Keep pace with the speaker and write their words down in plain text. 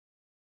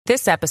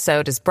This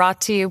episode is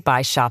brought to you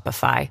by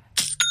Shopify.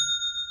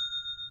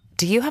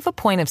 Do you have a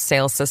point of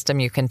sale system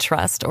you can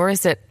trust, or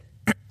is it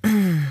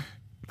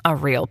a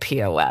real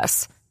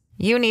POS?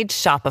 You need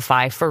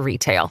Shopify for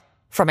retail.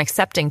 From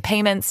accepting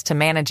payments to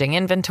managing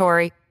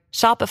inventory,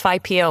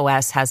 Shopify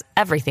POS has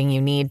everything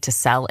you need to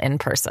sell in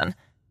person.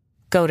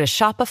 Go to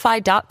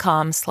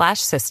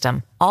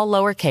shopify.com/system, all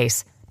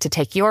lowercase, to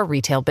take your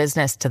retail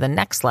business to the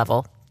next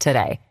level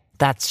today.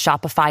 That's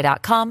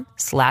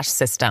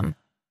shopify.com/system.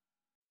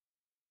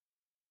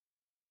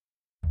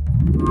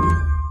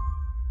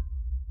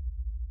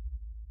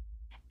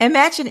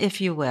 Imagine,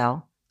 if you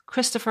will,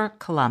 Christopher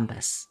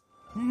Columbus.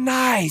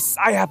 Nice!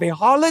 I have a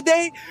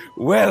holiday?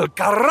 Well,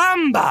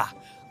 caramba!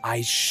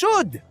 I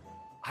should.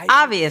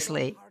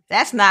 Obviously,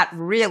 that's not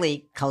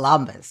really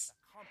Columbus.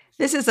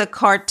 This is a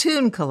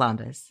cartoon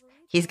Columbus.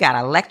 He's got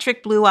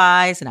electric blue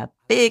eyes and a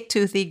big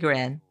toothy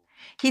grin.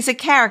 He's a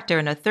character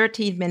in a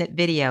 13-minute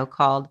video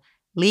called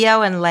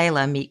Leo and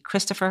Layla Meet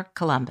Christopher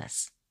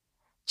Columbus.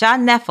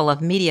 John Neffel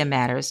of Media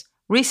Matters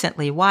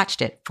recently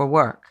watched it for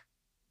work.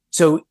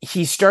 So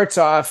he starts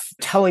off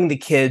telling the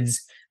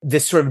kids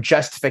this sort of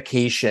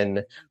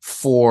justification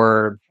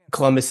for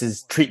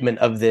Columbus's treatment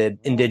of the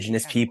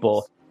indigenous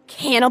people.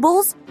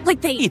 Cannibals? Like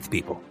they Eat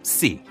people.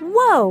 See.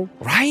 Whoa.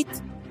 Right?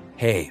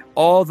 Hey,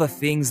 all the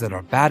things that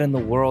are bad in the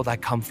world I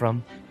come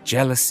from,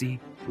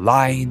 jealousy,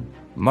 lying,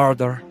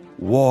 murder,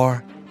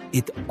 war,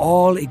 it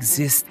all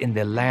exists in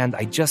the land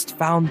I just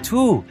found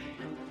too.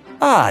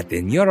 But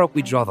in Europe,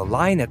 we draw the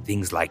line at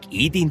things like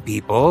eating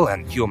people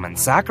and human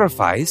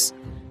sacrifice.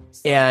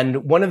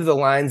 And one of the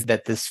lines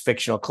that this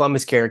fictional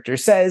Columbus character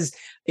says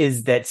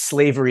is that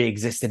slavery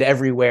existed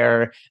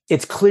everywhere.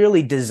 It's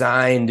clearly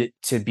designed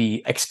to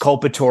be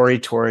exculpatory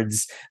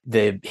towards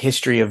the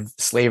history of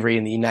slavery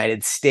in the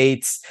United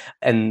States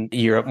and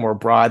Europe more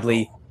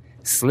broadly.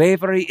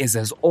 Slavery is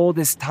as old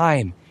as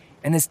time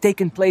and has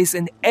taken place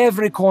in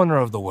every corner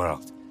of the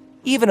world,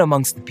 even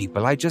amongst the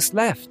people I just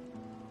left.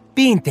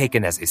 Being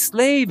taken as a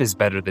slave is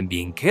better than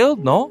being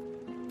killed, no?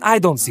 I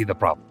don't see the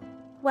problem.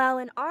 Well,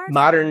 in our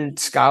Modern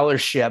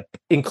scholarship,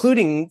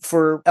 including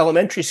for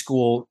elementary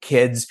school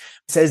kids,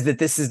 says that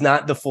this is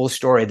not the full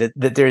story,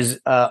 that there's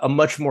a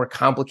much more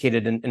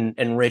complicated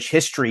and rich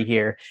history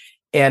here.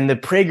 And the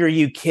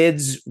PragerU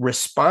kids'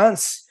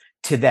 response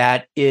to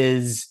that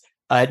is,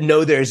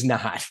 no, there's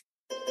not.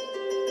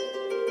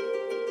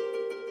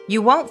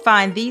 You won't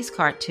find these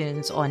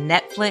cartoons on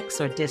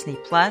Netflix or Disney+.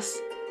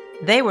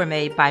 They were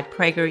made by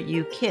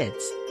PragerU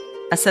Kids,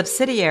 a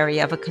subsidiary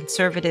of a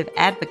conservative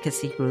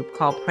advocacy group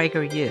called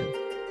PragerU.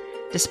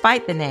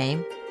 Despite the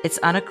name, it's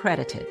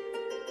unaccredited.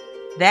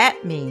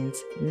 That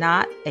means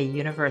not a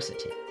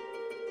university.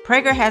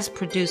 Prager has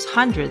produced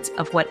hundreds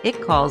of what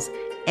it calls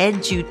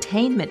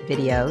edutainment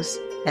videos.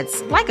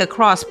 That's like a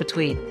cross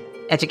between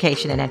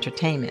education and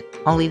entertainment,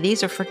 only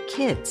these are for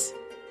kids.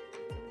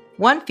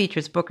 One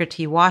features Booker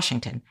T.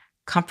 Washington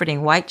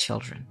comforting white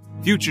children.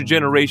 Future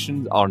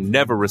generations are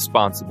never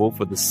responsible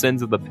for the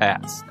sins of the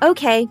past.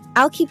 Okay,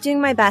 I'll keep doing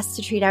my best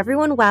to treat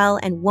everyone well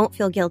and won't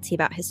feel guilty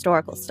about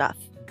historical stuff.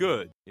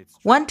 Good.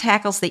 One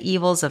tackles the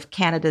evils of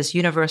Canada's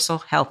universal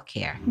health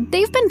care.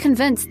 They've been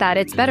convinced that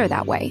it's better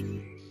that way.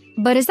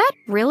 But is that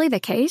really the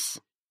case?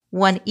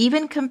 One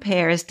even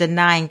compares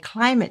denying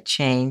climate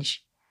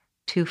change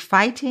to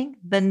fighting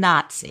the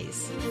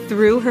Nazis.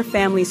 Through her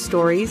family's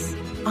stories,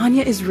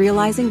 Anya is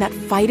realizing that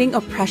fighting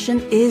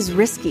oppression is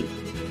risky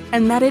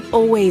and that it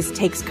always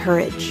takes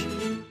courage.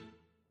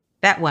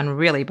 That one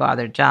really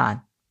bothered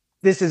John.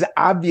 This is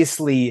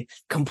obviously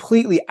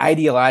completely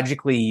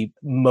ideologically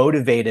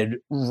motivated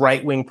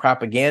right-wing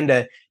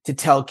propaganda to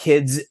tell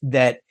kids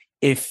that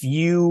if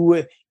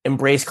you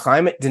embrace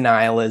climate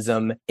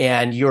denialism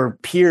and your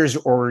peers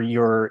or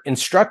your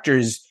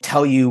instructors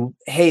tell you,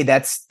 hey,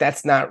 that's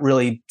not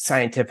really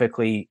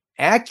scientifically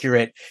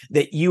accurate,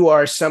 that you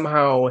are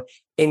somehow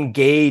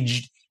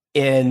engaged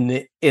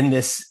in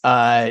this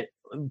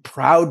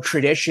proud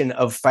tradition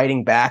of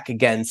fighting back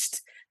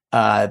against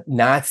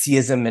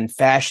Nazism and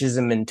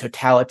fascism and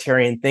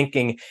totalitarian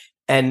thinking.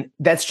 And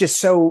that's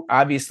just so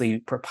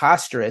obviously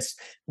preposterous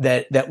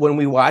that when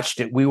we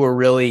watched it, we were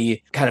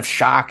really kind of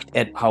shocked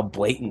at how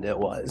blatant it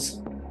was.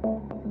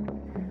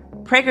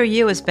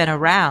 PragerU has been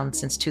around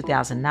since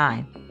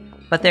 2009,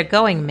 but they're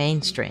going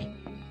mainstream.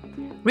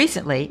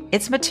 Recently,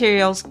 its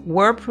materials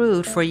were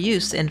approved for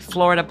use in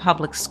Florida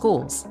public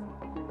schools.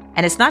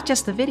 And it's not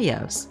just the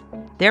videos.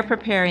 They're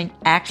preparing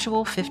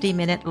actual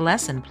 50-minute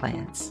lesson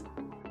plans.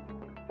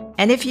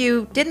 And if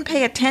you didn't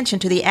pay attention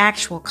to the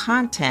actual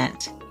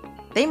content,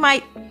 they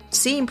might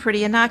seem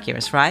pretty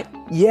innocuous, right?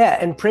 Yeah,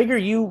 and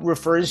PragerU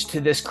refers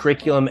to this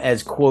curriculum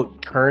as, quote,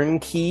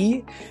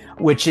 turnkey,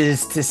 which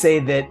is to say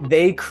that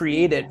they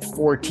create it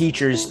for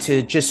teachers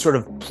to just sort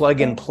of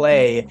plug and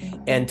play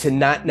and to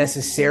not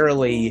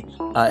necessarily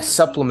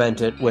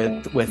supplement it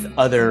with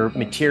other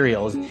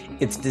materials.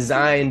 It's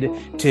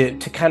designed to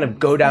kind of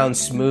go down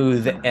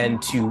smooth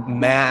and to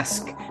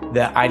mask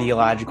the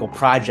ideological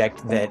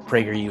project that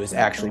PragerU is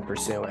actually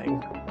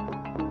pursuing.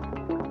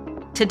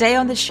 Today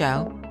on the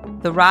show,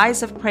 the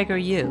rise of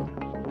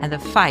PragerU and the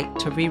fight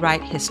to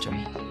rewrite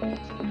history.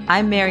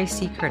 I'm Mary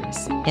C.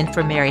 Curtis, in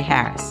for Mary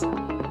Harris.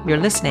 You're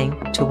listening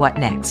to What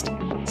Next?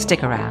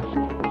 Stick around.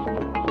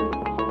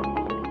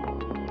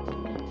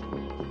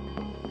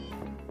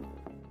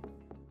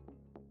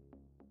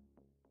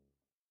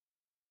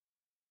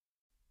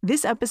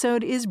 This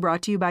episode is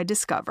brought to you by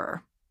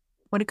Discover.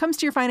 When it comes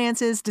to your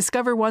finances,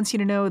 Discover wants you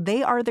to know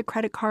they are the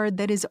credit card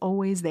that is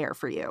always there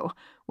for you.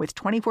 With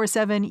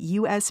 24/7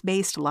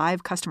 U.S.-based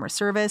live customer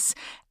service,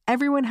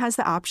 everyone has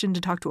the option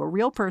to talk to a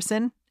real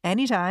person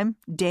anytime,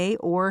 day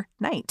or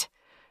night.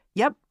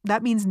 Yep,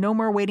 that means no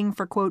more waiting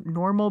for, quote,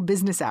 normal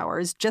business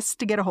hours just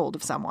to get a hold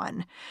of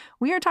someone.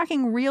 We are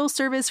talking real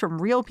service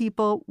from real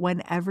people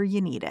whenever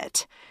you need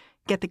it.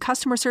 Get the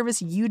customer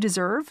service you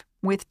deserve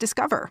with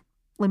Discover.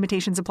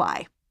 Limitations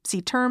apply. See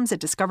terms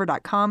at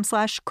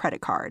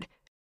discover.com/creditcard.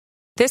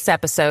 This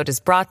episode is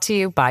brought to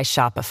you by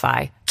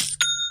Shopify.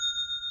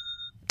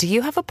 Do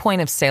you have a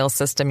point of sale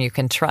system you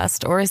can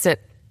trust, or is it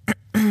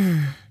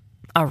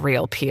a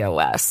real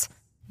POS?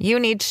 You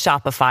need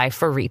Shopify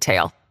for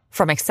retail.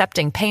 From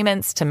accepting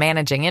payments to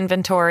managing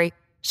inventory,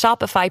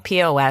 Shopify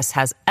POS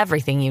has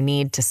everything you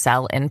need to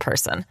sell in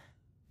person.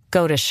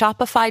 Go to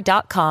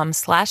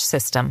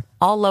shopify.com/system,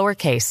 all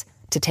lowercase,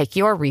 to take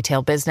your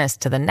retail business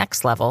to the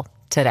next level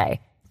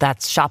today.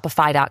 That's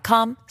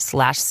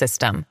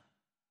shopify.com/system.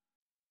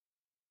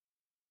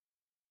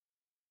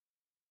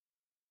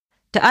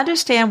 To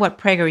understand what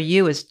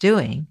PragerU is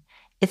doing,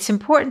 it's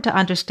important to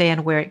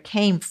understand where it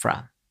came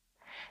from.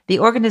 The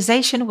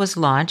organization was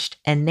launched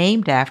and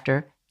named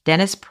after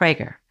Dennis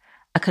Prager,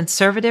 a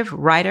conservative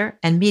writer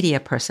and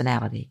media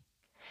personality.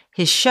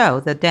 His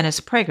show, The Dennis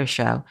Prager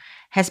Show,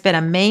 has been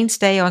a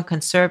mainstay on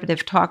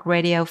conservative talk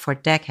radio for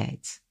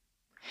decades.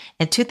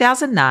 In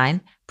 2009,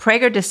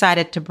 Prager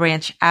decided to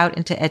branch out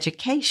into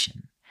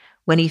education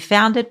when he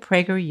founded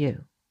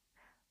PragerU.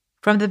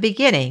 From the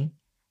beginning,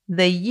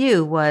 the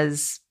U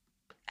was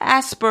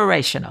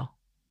aspirational.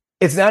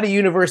 It's not a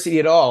university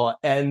at all,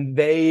 and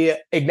they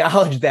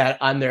acknowledge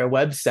that on their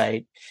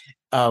website.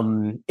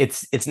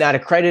 It's not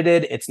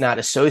accredited. It's not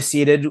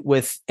associated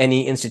with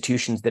any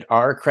institutions that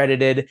are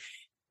accredited.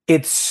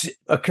 It's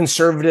a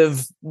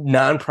conservative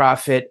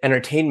nonprofit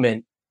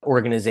entertainment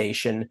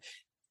organization.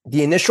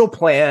 The initial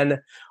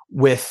plan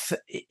with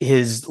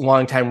his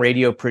longtime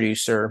radio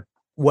producer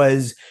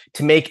was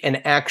to make an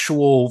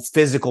actual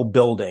physical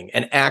building,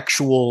 an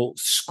actual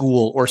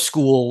school or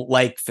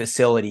school-like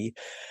facility.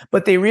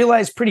 But they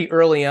realized pretty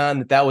early on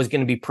that that was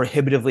going to be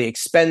prohibitively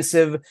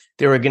expensive.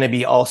 There were going to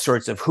be all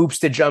sorts of hoops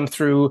to jump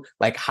through,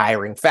 like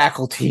hiring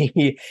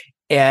faculty,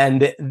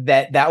 and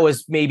that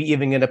was maybe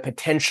even going to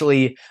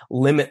potentially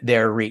limit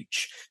their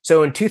reach.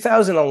 So in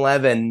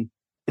 2011,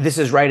 this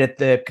is right at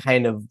the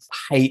kind of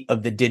height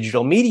of the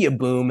digital media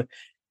boom,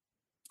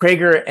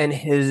 Prager and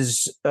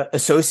his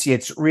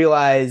associates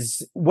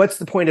realize, what's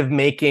the point of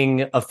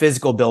making a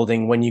physical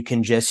building when you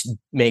can just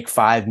make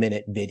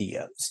 5-minute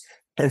videos?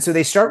 And so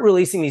they start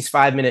releasing these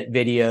 5-minute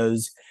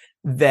videos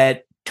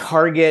that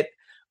target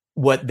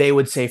what they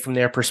would say from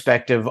their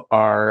perspective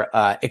are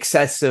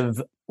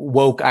excessive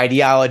woke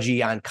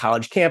ideology on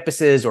college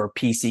campuses or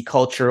PC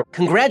culture.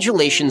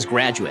 Congratulations,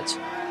 graduates.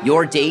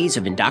 Your days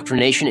of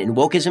indoctrination and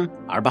wokeism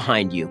are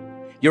behind you.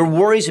 Your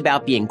worries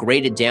about being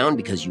graded down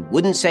because you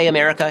wouldn't say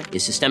America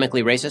is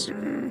systemically racist?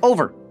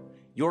 Over.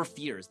 Your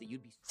fears that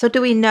you'd be... So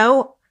do we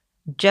know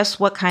just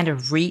what kind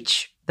of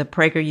reach the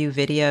PragerU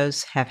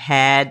videos have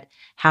had?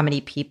 How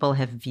many people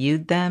have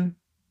viewed them?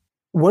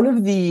 One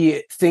of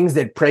the things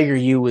that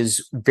PragerU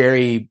was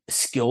very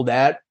skilled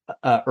at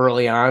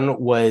early on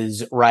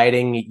was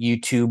writing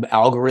YouTube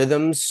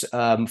algorithms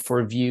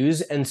for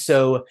views. And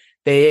so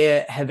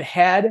they have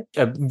had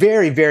a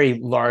very, very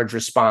large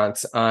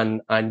response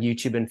on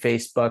YouTube and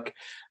Facebook.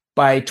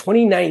 By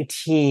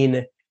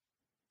 2019,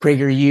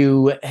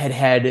 PragerU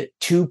had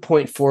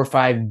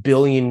 2.45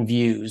 billion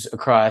views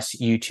across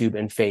YouTube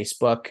and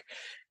Facebook.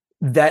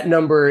 That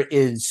number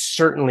is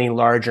certainly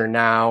larger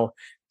now.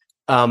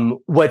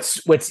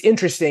 What's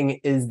interesting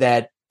is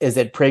that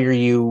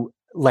PragerU,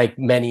 like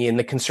many in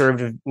the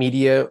conservative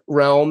media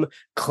realm,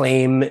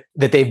 claim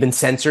that they've been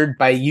censored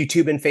by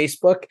YouTube and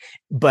Facebook,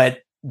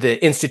 but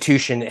the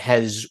institution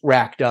has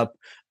racked up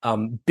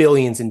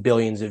billions and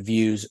billions of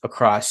views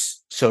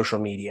across social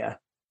media.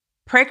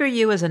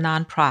 PragerU is a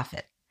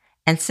nonprofit,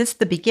 and since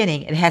the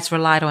beginning, it has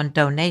relied on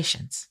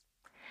donations.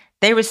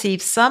 They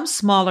receive some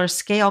smaller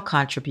scale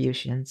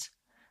contributions,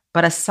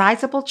 but a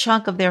sizable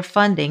chunk of their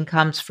funding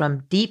comes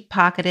from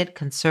deep-pocketed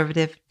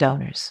conservative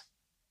donors.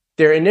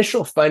 Their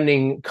initial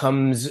funding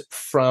comes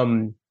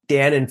from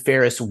Dan and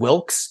Ferris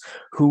Wilks,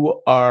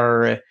 who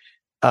are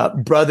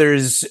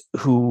brothers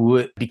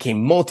who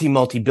became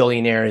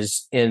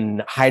multi-billionaires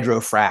in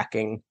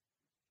hydrofracking.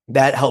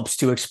 That helps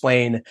to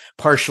explain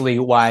partially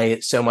why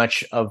so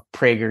much of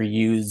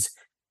PragerU's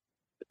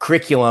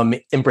curriculum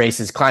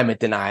embraces climate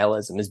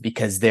denialism, is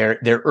because their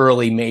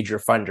early major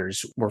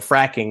funders were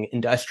fracking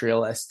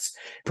industrialists.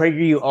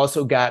 PragerU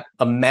also got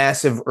a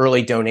massive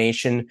early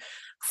donation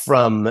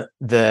from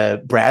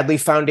the Bradley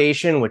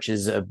Foundation, which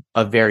is a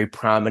very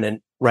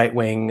prominent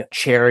right-wing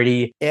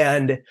charity.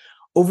 And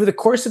over the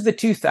course of the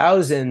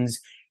 2000s,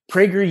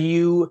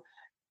 PragerU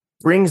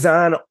brings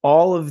on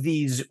all of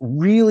these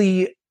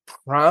really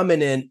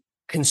prominent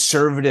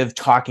conservative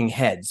talking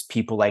heads,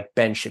 people like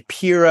Ben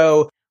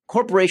Shapiro.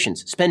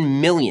 Corporations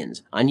spend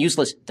millions on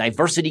useless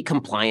diversity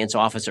compliance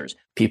officers.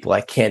 People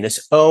like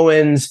Candace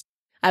Owens.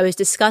 I was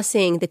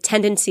discussing the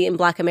tendency in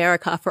Black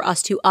America for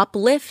us to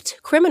uplift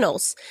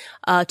criminals,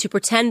 to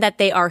pretend that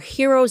they are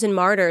heroes and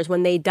martyrs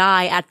when they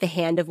die at the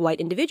hand of white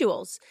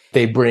individuals.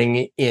 They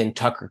bring in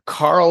Tucker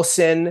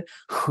Carlson,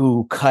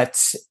 who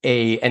cuts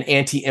an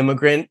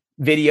anti-immigrant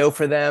video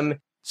for them.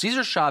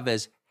 Cesar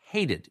Chavez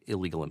hated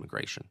illegal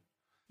immigration.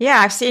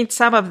 Yeah, I've seen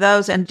some of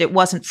those, and it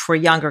wasn't for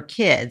younger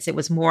kids. It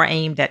was more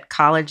aimed at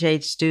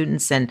college-age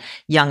students and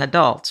young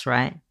adults,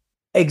 right?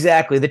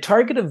 Exactly. The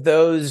target of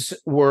those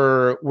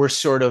were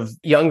sort of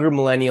younger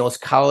millennials,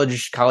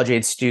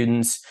 college-age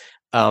students,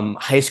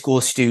 high school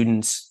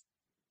students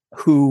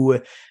who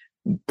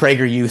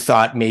PragerU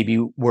thought maybe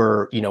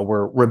were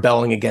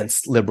rebelling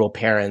against liberal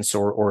parents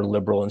or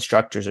liberal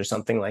instructors or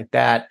something like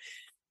that.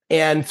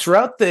 And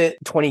throughout the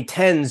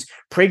 2010s,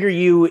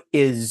 PragerU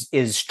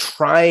is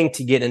trying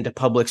to get into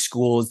public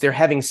schools. They're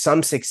having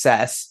some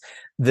success.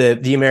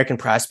 The American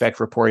Prospect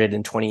reported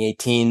in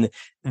 2018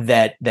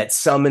 that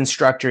some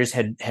instructors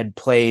had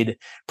played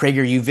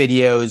PragerU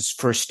videos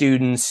for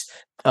students,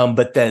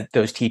 but that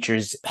those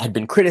teachers had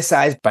been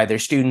criticized by their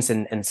students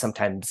and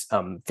sometimes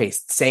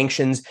faced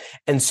sanctions.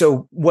 And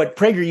so what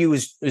PragerU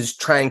is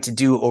trying to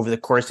do over the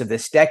course of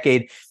this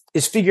decade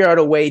is figure out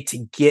a way to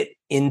get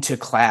into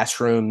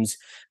classrooms,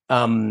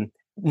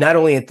 not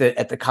only at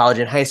the college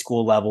and high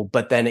school level,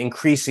 but then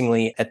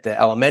increasingly at the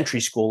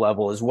elementary school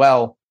level as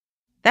well.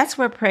 That's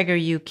where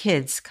PragerU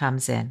Kids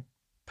comes in.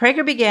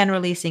 Prager began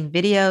releasing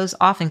videos,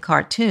 often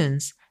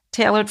cartoons,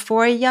 tailored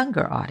for a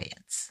younger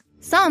audience.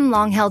 Some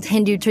long-held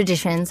Hindu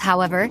traditions,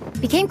 however,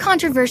 became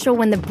controversial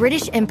when the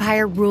British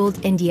Empire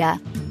ruled India.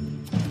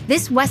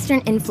 This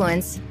Western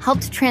influence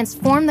helped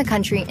transform the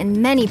country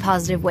in many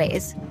positive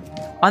ways.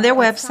 On their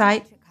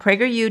website,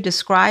 PragerU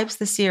describes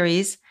the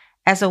series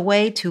as a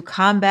way to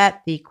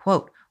combat the,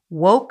 quote,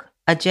 woke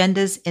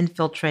agendas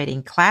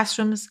infiltrating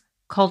classrooms,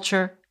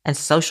 culture, and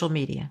social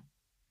media.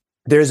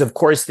 There's, of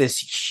course, this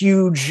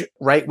huge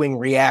right-wing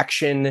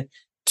reaction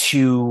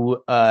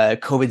to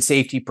COVID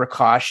safety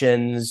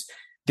precautions.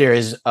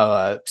 There's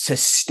a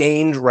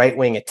sustained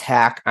right-wing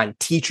attack on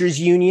teachers'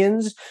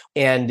 unions.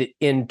 And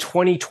in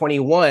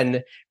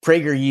 2021,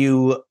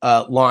 PragerU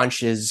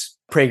launches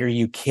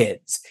PragerU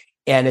Kids.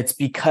 And it's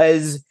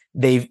because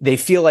they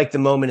feel like the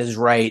moment is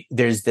right.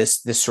 There's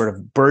this sort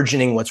of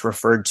burgeoning, what's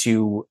referred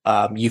to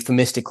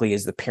euphemistically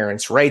as the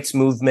parents' rights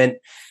movement.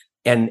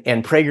 And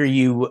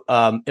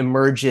PragerU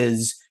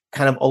emerges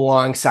kind of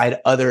alongside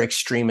other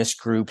extremist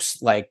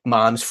groups like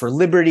Moms for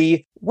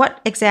Liberty.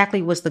 What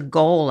exactly was the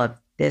goal of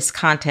this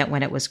content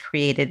when it was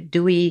created?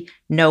 Do we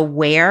know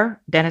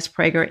where Dennis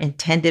Prager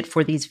intended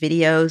for these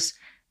videos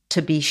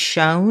to be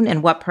shown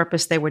and what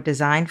purpose they were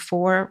designed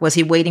for? Was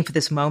he waiting for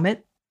this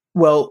moment?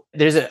 Well,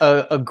 there's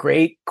a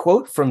great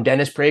quote from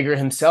Dennis Prager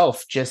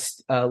himself.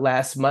 Just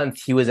last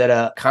month, he was at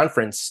a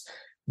conference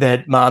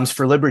that Moms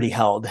for Liberty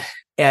held.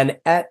 And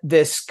at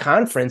this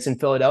conference in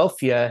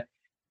Philadelphia,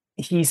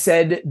 he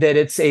said that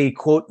it's a,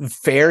 quote,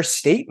 fair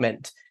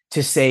statement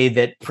to say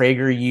that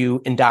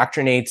PragerU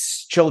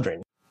indoctrinates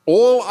children.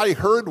 All I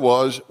heard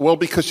was, well,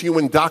 because you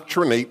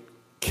indoctrinate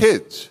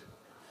kids.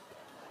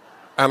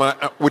 And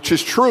which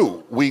is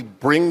true. We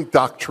bring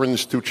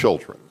doctrines to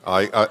children.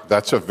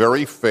 That's a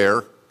very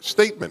fair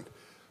statement.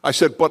 I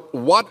said, but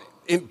what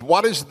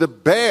is the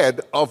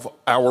bad of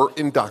our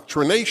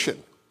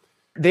indoctrination?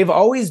 They've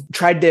always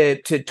tried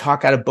to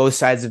talk out of both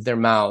sides of their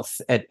mouth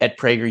at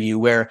PragerU,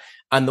 where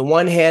on the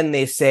one hand,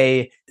 they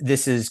say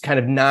this is kind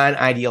of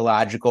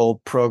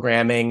non-ideological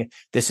programming.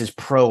 This is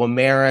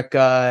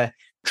pro-America,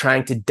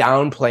 trying to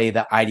downplay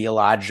the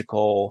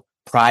ideological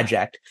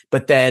project.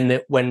 But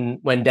then when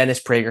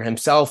Dennis Prager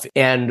himself,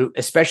 and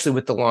especially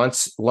with the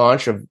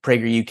launch of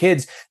PragerU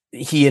Kids,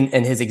 he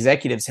and his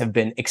executives have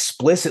been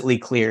explicitly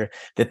clear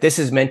that this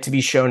is meant to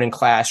be shown in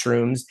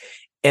classrooms.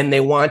 And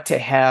they want to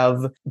have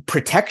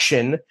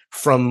protection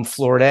from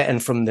Florida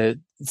and from the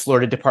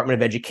Florida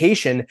Department of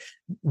Education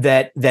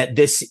that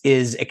this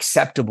is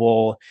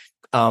acceptable,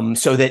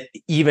 so that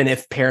even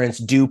if parents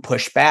do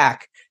push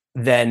back,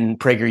 then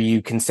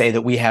PragerU can say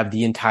that we have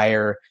the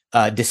entire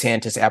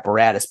DeSantis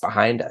apparatus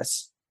behind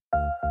us.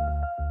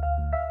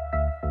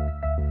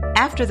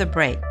 After the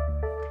break,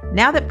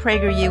 now that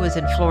PragerU is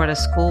in Florida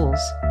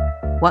schools,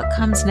 what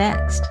comes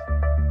next?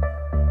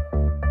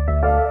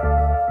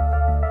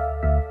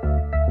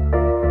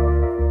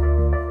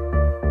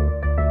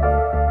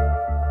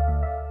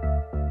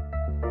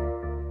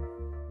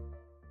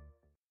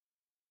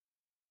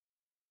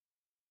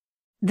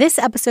 This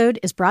episode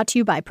is brought to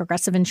you by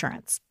Progressive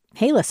Insurance.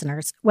 Hey,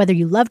 listeners, whether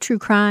you love true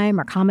crime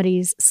or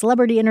comedies,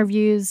 celebrity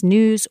interviews,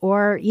 news,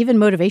 or even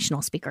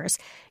motivational speakers,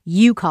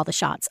 you call the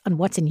shots on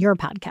what's in your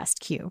podcast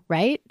queue,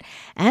 right?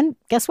 And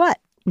guess what?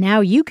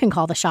 Now you can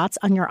call the shots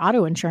on your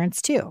auto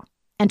insurance, too.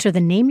 Enter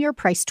the Name Your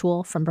Price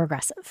tool from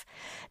Progressive.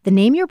 The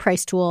Name Your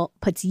Price tool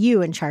puts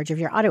you in charge of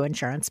your auto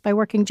insurance by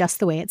working just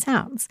the way it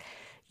sounds.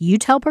 You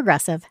tell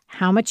Progressive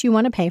how much you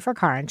want to pay for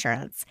car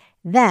insurance.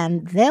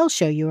 Then they'll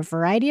show you a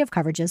variety of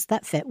coverages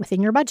that fit within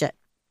your budget,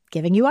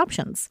 giving you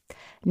options.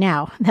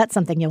 Now, that's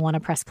something you'll want to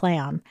press play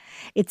on.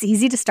 It's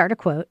easy to start a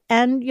quote,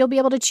 and you'll be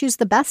able to choose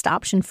the best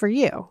option for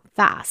you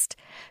fast.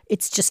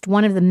 It's just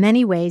one of the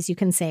many ways you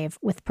can save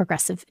with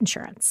Progressive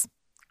Insurance.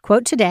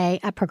 Quote today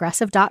at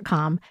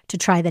Progressive.com to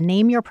try the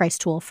Name Your Price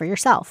tool for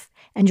yourself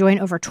and join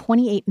over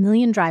 28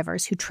 million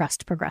drivers who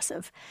trust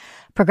Progressive.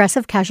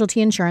 Progressive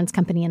Casualty Insurance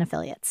Company and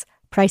Affiliates.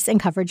 Price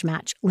and coverage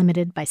match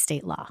limited by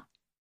state law.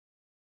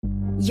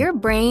 Your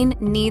brain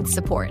needs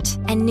support,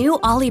 and new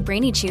Ollie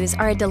Brainy Chews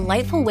are a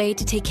delightful way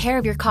to take care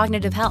of your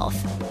cognitive health.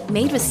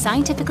 Made with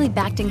scientifically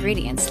backed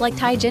ingredients like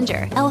Thai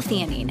ginger,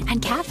 L-theanine, and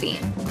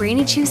caffeine,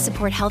 Brainy Chews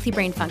support healthy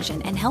brain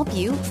function and help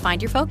you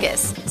find your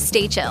focus,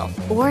 stay chill,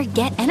 or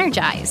get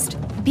energized.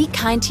 Be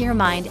kind to your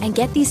mind and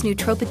get these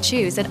nootropic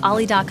chews at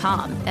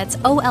ollie.com. That's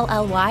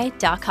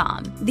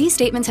OLLY.com. These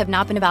statements have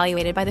not been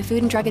evaluated by the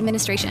Food and Drug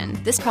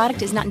Administration. This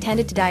product is not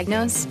intended to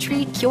diagnose,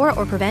 treat, cure,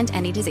 or prevent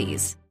any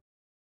disease.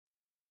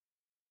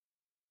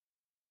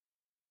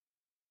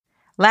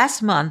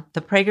 Last month,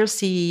 the Prager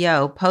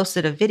CEO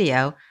posted a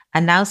video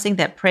announcing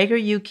that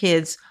PragerU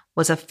Kids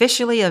was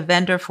officially a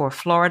vendor for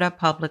Florida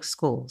public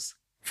schools.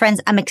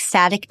 Friends, I'm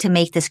ecstatic to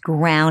make this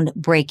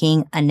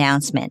groundbreaking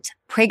announcement.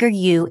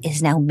 PragerU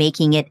is now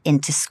making it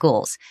into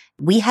schools.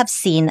 We have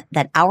seen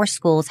that our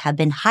schools have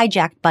been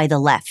hijacked by the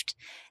left.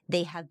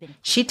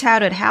 She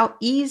touted how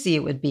easy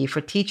it would be for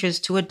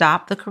teachers to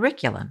adopt the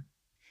curriculum.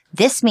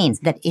 This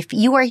means that if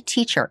you are a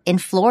teacher in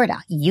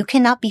Florida, you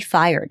cannot be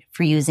fired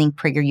for using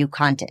PragerU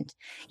content.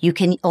 You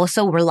can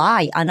also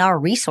rely on our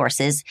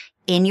resources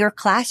in your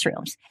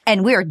classrooms.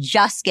 And we're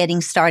just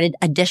getting started.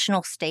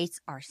 Additional states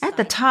are... At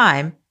the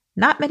time,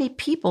 not many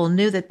people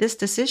knew that this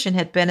decision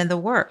had been in the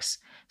works.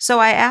 So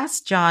I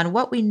asked John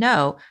what we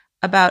know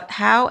about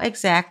how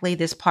exactly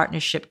this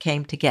partnership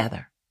came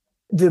together.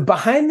 The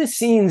behind the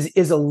scenes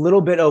is a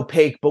little bit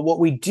opaque, but what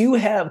we do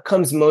have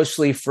comes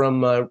mostly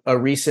from a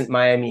recent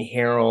Miami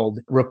Herald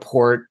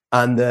report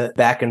on the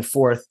back and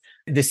forth.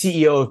 The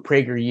CEO of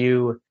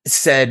PragerU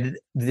said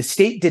the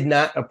state did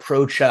not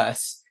approach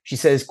us. She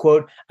says,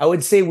 quote, "I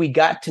would say we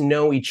got to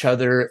know each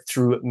other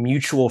through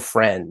mutual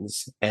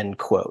friends," end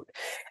quote.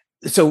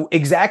 So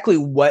exactly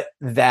what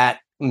that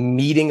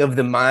meeting of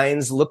the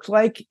minds looked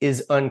like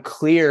is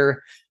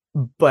unclear,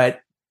 but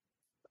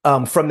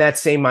from that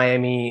same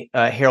Miami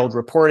Herald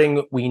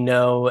reporting, we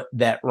know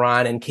that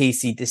Ron and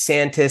Casey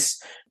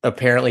DeSantis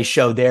apparently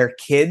show their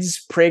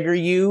kids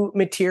PragerU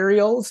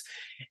materials.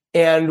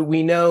 And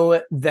we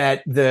know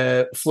that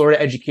the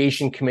Florida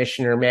Education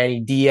Commissioner, Manny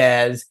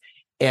Diaz,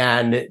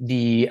 and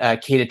the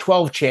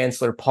K-12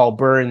 Chancellor, Paul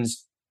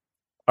Burns,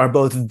 are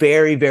both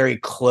very, very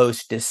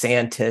close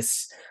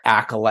DeSantis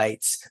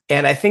acolytes.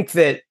 And I think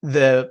that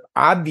the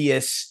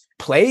obvious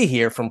play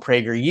here from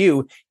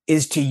PragerU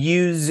is to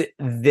use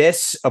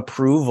this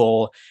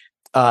approval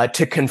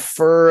to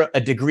confer a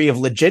degree of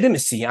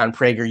legitimacy on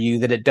PragerU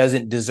that it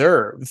doesn't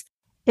deserve.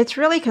 It's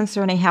really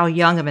concerning how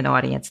young of an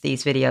audience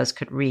these videos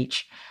could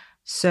reach.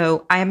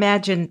 So I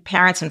imagine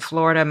parents in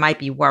Florida might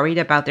be worried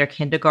about their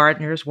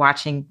kindergartners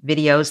watching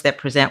videos that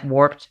present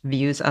warped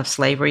views of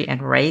slavery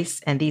and race.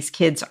 And these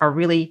kids are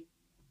really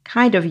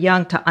kind of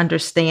young to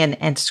understand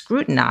and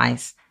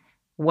scrutinize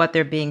what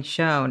they're being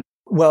shown.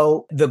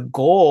 Well, the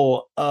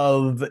goal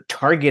of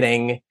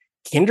targeting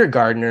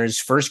kindergartners,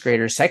 first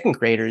graders, second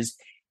graders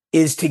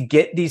is to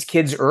get these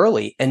kids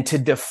early and to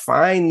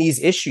define these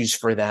issues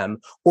for them,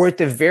 or at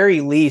the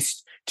very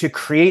least to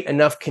create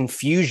enough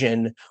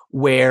confusion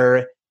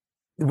where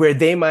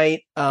they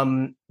might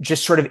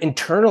just sort of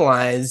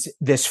internalize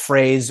this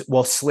phrase,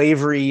 well,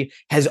 slavery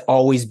has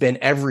always been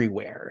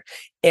everywhere.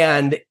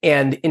 And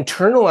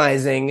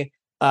internalizing,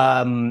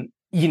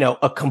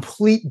 a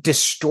complete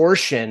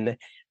distortion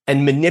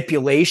and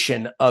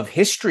manipulation of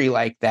history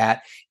like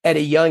that at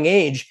a young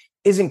age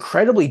is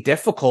incredibly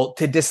difficult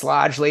to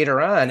dislodge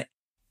later on.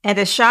 And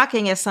as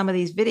shocking as some of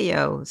these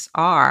videos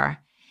are,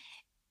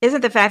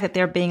 isn't the fact that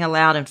they're being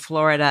allowed in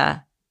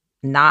Florida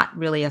not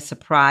really a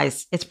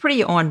surprise? It's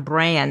pretty on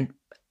brand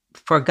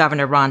for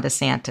Governor Ron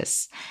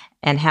DeSantis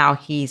and how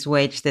he's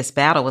waged this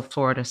battle with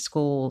Florida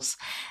schools.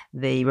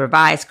 The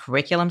revised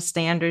curriculum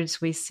standards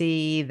we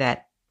see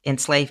that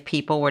enslaved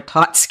people were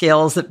taught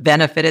skills that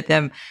benefited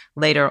them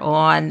later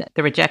on.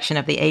 The rejection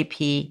of the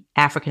AP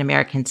African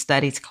American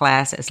Studies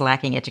class as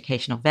lacking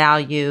educational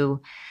value.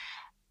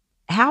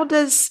 How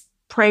does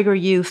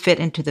PragerU fit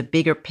into the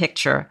bigger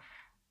picture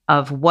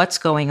of what's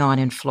going on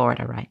in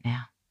Florida right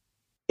now?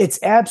 It's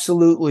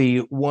absolutely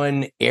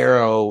one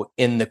arrow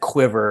in the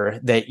quiver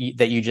that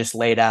you just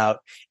laid out.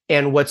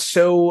 And what's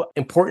so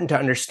important to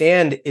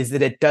understand is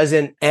that it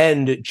doesn't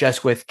end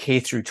just with K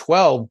through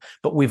 12,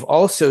 but we've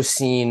also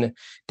seen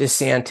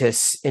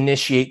DeSantis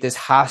initiate this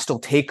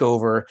hostile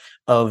takeover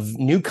of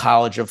New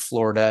College of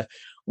Florida,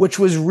 which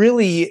was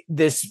really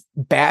this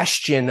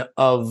bastion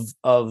of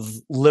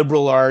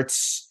liberal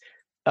arts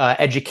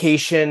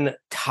education,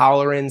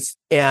 tolerance.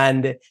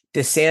 And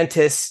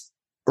DeSantis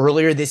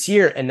earlier this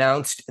year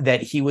announced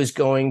that he was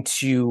going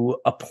to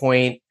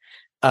appoint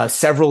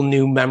several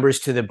new members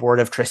to the board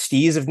of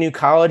trustees of New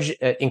College,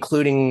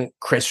 including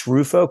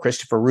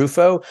Christopher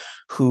Rufo,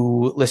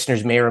 who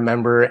listeners may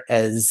remember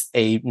as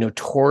a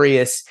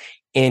notorious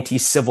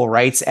anti-civil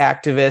rights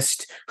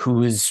activist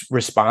who's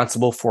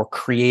responsible for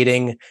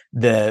creating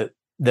the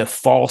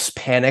false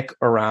panic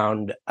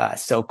around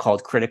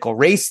so-called critical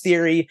race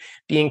theory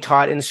being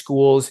taught in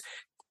schools.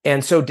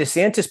 And so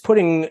DeSantis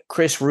putting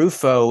Chris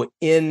Rufo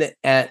in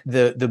at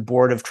the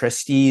board of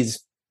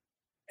trustees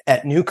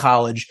at New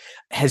College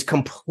has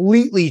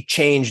completely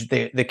changed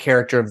the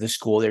character of the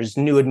school. There's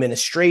new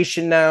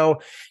administration now.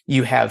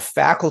 You have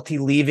faculty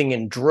leaving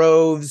in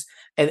droves.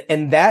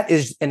 And that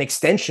is an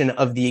extension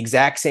of the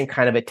exact same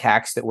kind of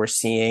attacks that we're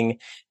seeing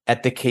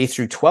at the K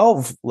through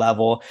 12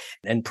 level.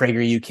 And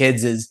PragerU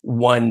Kids is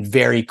one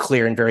very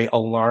clear and very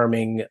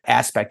alarming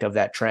aspect of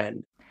that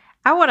trend.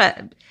 I want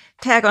to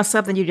tag on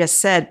something you just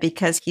said,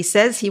 because he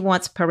says he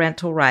wants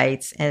parental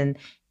rights and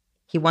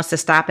he wants to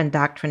stop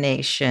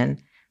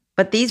indoctrination.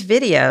 But these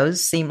videos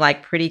seem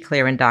like pretty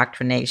clear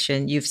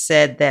indoctrination. You've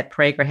said that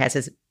Prager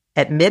has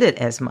admitted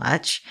as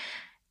much.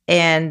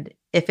 And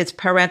if it's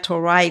parental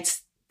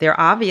rights, there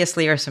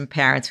obviously are some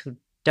parents who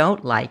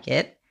don't like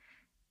it.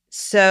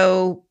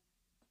 So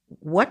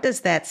what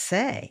does that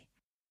say?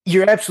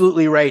 You're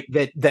absolutely right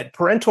that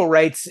parental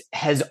rights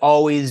has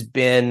always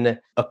been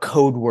a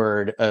code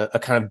word, a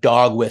kind of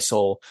dog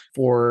whistle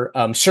for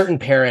certain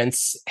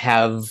parents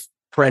have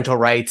parental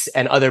rights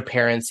and other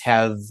parents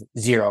have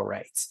zero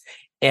rights.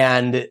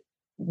 And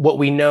what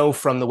we know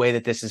from the way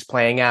that this is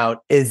playing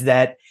out is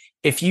that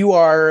if you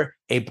are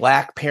a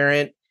Black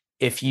parent,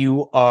 if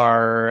you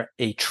are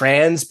a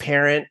trans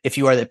parent, if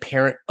you are the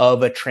parent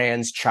of a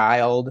trans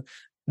child,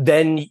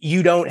 then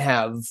you don't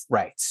have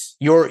rights.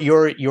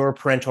 Your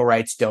parental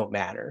rights don't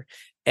matter.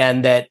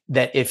 And that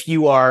if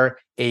you are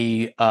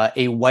a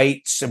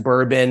white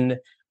suburban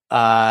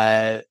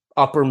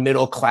upper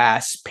middle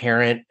class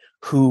parent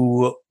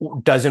who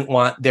doesn't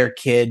want their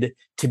kid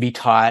to be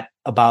taught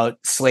about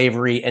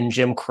slavery and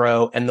Jim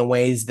Crow and the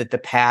ways that the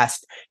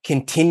past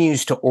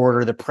continues to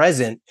order the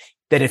present,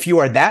 that if you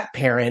are that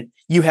parent,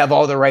 you have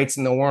all the rights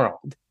in the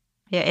world.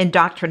 Yeah,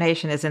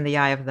 indoctrination is in the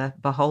eye of the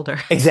beholder.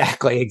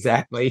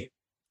 Exactly.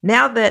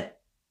 Now that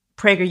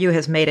PragerU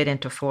has made it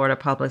into Florida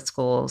public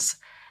schools,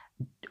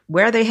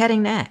 where are they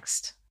heading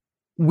next?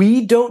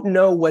 We don't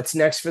know what's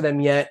next for them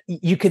yet.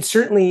 You could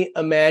certainly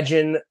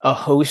imagine a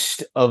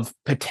host of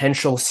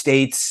potential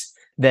states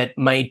that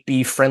might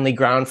be friendly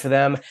ground for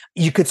them.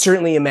 You could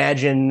certainly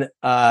imagine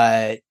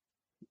Greg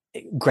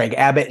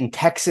Abbott in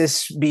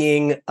Texas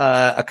being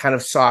a kind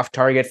of soft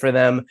target for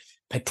them,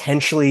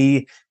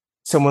 potentially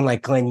someone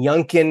like Glenn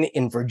Youngkin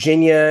in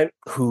Virginia,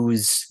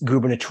 whose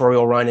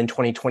gubernatorial run in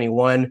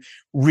 2021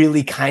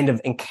 really kind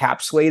of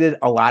encapsulated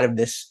a lot of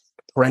this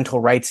parental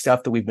rights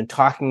stuff that we've been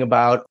talking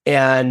about.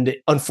 And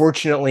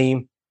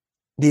unfortunately,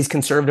 these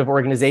conservative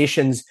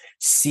organizations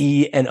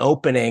see an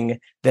opening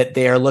that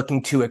they are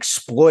looking to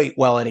exploit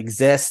while it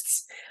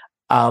exists.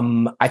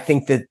 I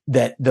think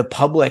that the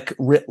public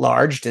writ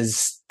large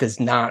does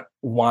not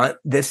want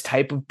this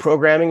type of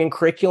programming and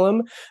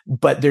curriculum,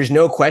 but there's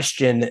no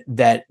question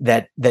that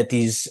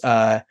these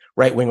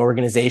right-wing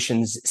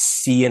organizations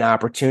see an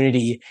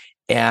opportunity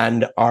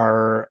and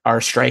are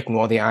striking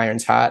while the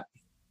iron's hot.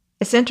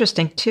 It's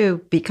interesting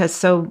too, because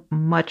so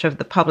much of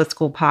the public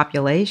school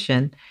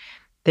population,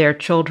 they're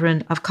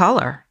children of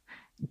color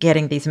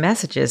getting these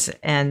messages,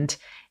 and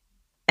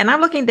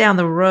I'm looking down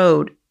the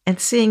road and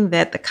seeing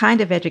that the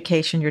kind of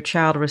education your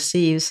child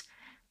receives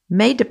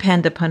may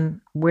depend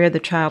upon where the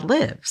child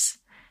lives.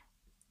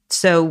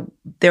 So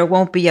there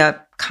won't be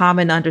a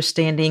common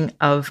understanding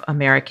of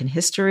American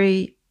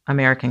history,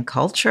 American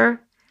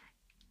culture.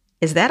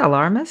 Is that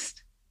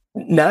alarmist?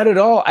 Not at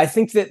all. I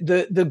think that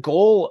the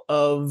goal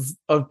of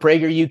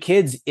PragerU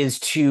Kids is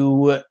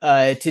to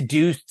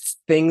do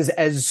things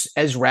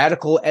as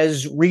radical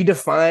as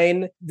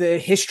redefine the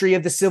history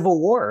of the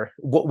Civil War.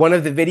 One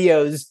of the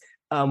videos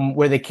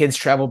where the kids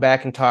travel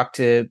back and talk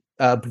to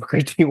Booker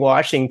T.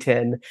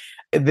 Washington,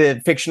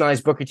 the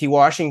fictionalized Booker T.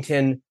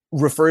 Washington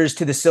refers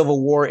to the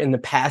Civil War in the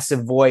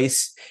passive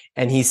voice,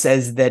 and he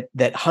says that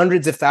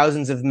hundreds of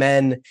thousands of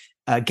men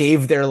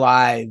gave their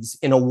lives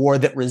in a war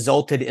that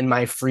resulted in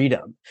my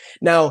freedom.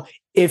 Now,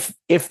 if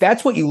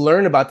that's what you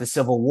learn about the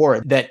Civil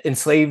War, that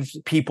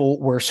enslaved people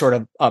were sort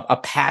of a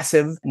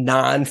passive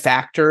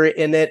non-factor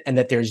in it, and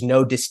that there's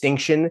no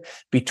distinction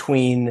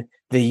between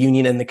the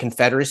Union and the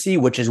Confederacy,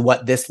 which is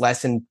what this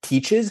lesson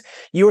teaches,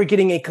 you are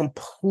getting a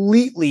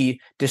completely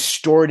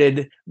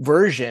distorted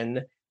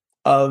version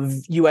of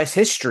U.S.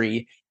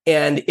 history.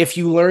 And if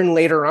you learn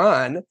later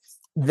on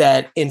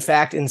that, in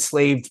fact,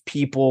 enslaved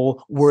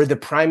people were the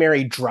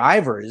primary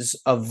drivers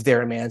of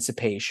their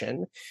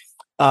emancipation,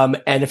 and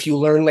if you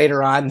learn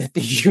later on that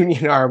the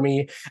Union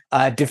Army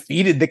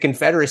defeated the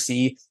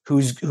Confederacy,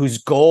 whose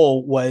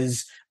goal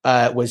was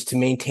was to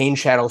maintain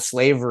chattel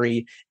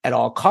slavery at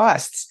all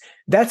costs.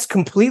 That's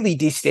completely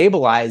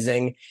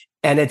destabilizing,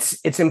 and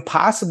it's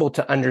impossible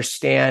to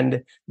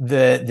understand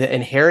the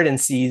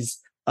inheritances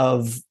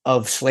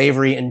of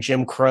slavery and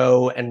Jim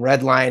Crow and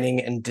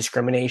redlining and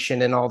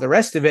discrimination and all the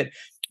rest of it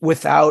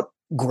without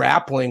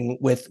grappling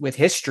with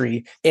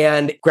history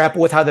and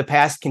grapple with how the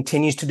past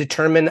continues to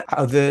determine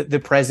how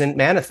the present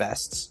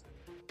manifests.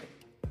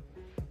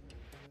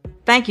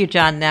 Thank you,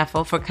 John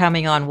Neffel, for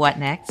coming on What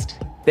Next?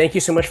 Thank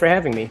you so much for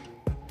having me.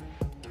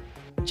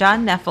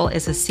 John Neffel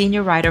is a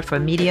senior writer for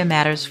Media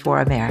Matters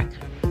for America.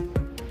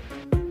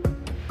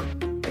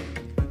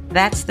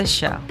 That's the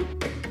show.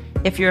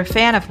 If you're a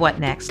fan of What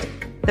Next,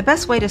 the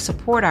best way to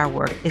support our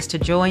work is to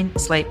join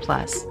Slate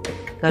Plus.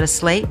 Go to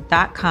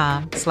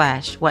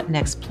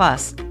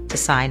slate.com/whatnextplus to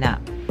sign up.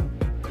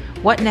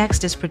 What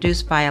Next is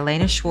produced by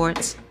Elena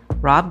Schwartz,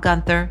 Rob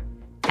Gunther,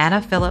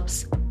 Anna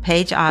Phillips,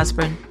 Paige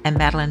Osborne, and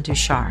Madeline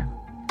Ducharme.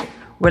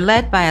 We're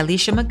led by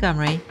Alicia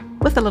Montgomery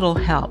with a little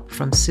help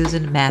from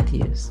Susan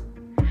Matthews.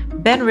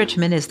 Ben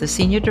Richmond is the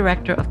Senior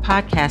Director of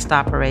Podcast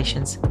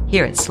Operations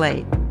here at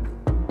Slate.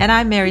 And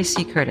I'm Mary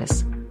C.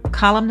 Curtis,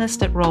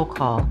 columnist at Roll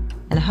Call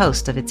and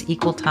host of its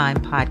Equal Time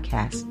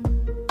podcast.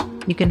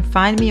 You can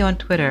find me on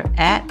Twitter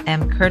at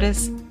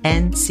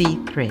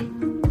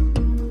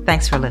mcurtisnc3.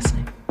 Thanks for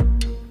listening.